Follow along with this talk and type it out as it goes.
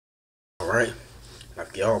Alright.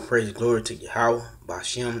 Like y'all praise glory to Yahweh,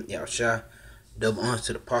 Bashem, Yahshua, double honors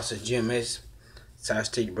to the apostle GMS. Side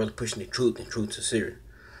state your brother pushing the truth and truth to Syria.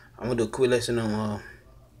 I'm gonna do a quick lesson on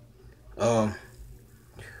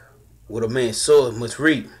what a man soweth must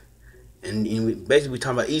reap. And basically we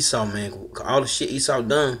talking about Esau, man. All the shit Esau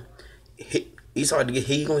done, he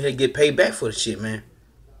gonna get paid back for the shit, man.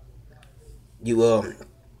 You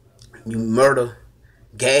murder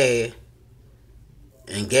Gad,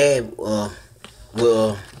 and Gad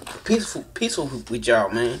will peaceful with y'all,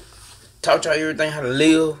 man. Taught y'all everything how to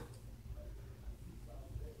live,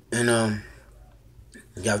 and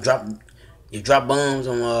y'all drop bombs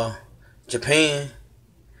on Japan,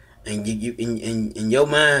 and you in your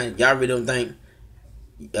mind y'all really don't think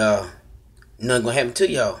nothing gonna happen to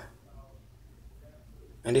y'all.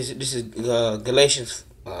 And this is Galatians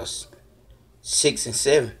 6 and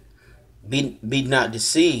 7. Be not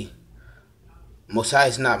deceived. Most High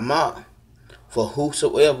is not mocked. For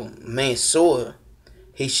whosoever man soweth,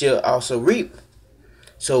 he shall also reap.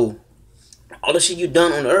 So all the shit you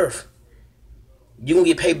done on earth, you gonna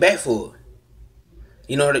get paid back for it.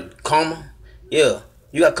 You know the karma? Yeah.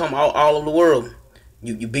 You got karma all over the world.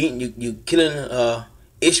 You killing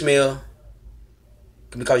Ishmael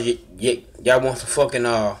because y'all want some fucking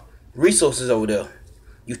resources over there.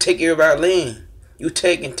 You take everybody's land. You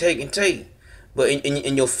take and take and take. But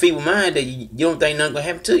in your feeble mind that you don't think nothing gonna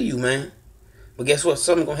happen to you, man. But guess what?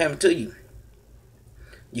 Something gonna happen to you.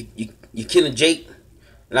 You killing Jake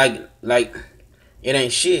like it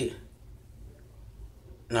ain't shit.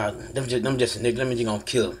 Nah, them just a nigga. Them just gonna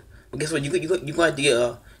kill him. But guess what? You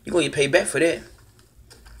gonna get paid back for that.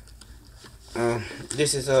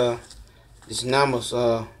 This is Numbers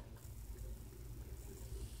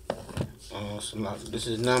this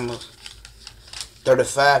is Numbers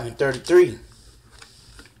 35 and 33.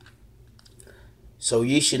 So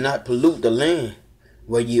ye should not pollute the land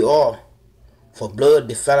where ye are, for blood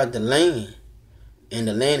defileth the land, and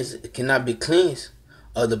the land cannot be cleansed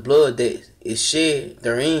of the blood that is shed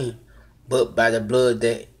therein, but by the blood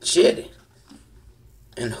that shed it.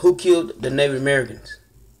 And who killed the Native Americans?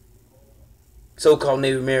 So-called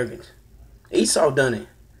Native Americans. Esau done it.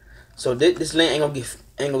 So this land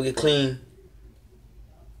ain't gonna get clean.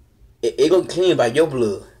 It gonna get clean by your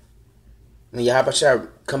blood. When Yahweh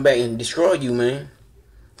come back and destroy you, man,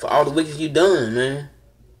 for all the wickedness you done, man.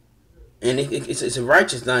 And it's a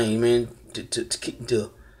righteous thing, man, to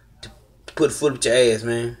put a foot up your ass,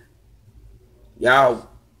 man. Y'all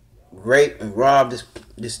rape and rob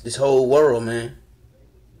this whole world, man.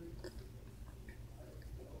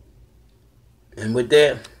 And with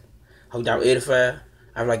that, hope y'all edified.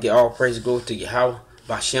 I would like to get all praise and glory to Yahweh,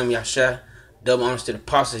 Bashem, Yahshua, double honors to the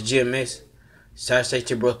apostles, GMS. Side state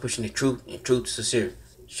your brother pushing the truth and truth to sincerity.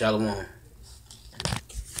 Shalom.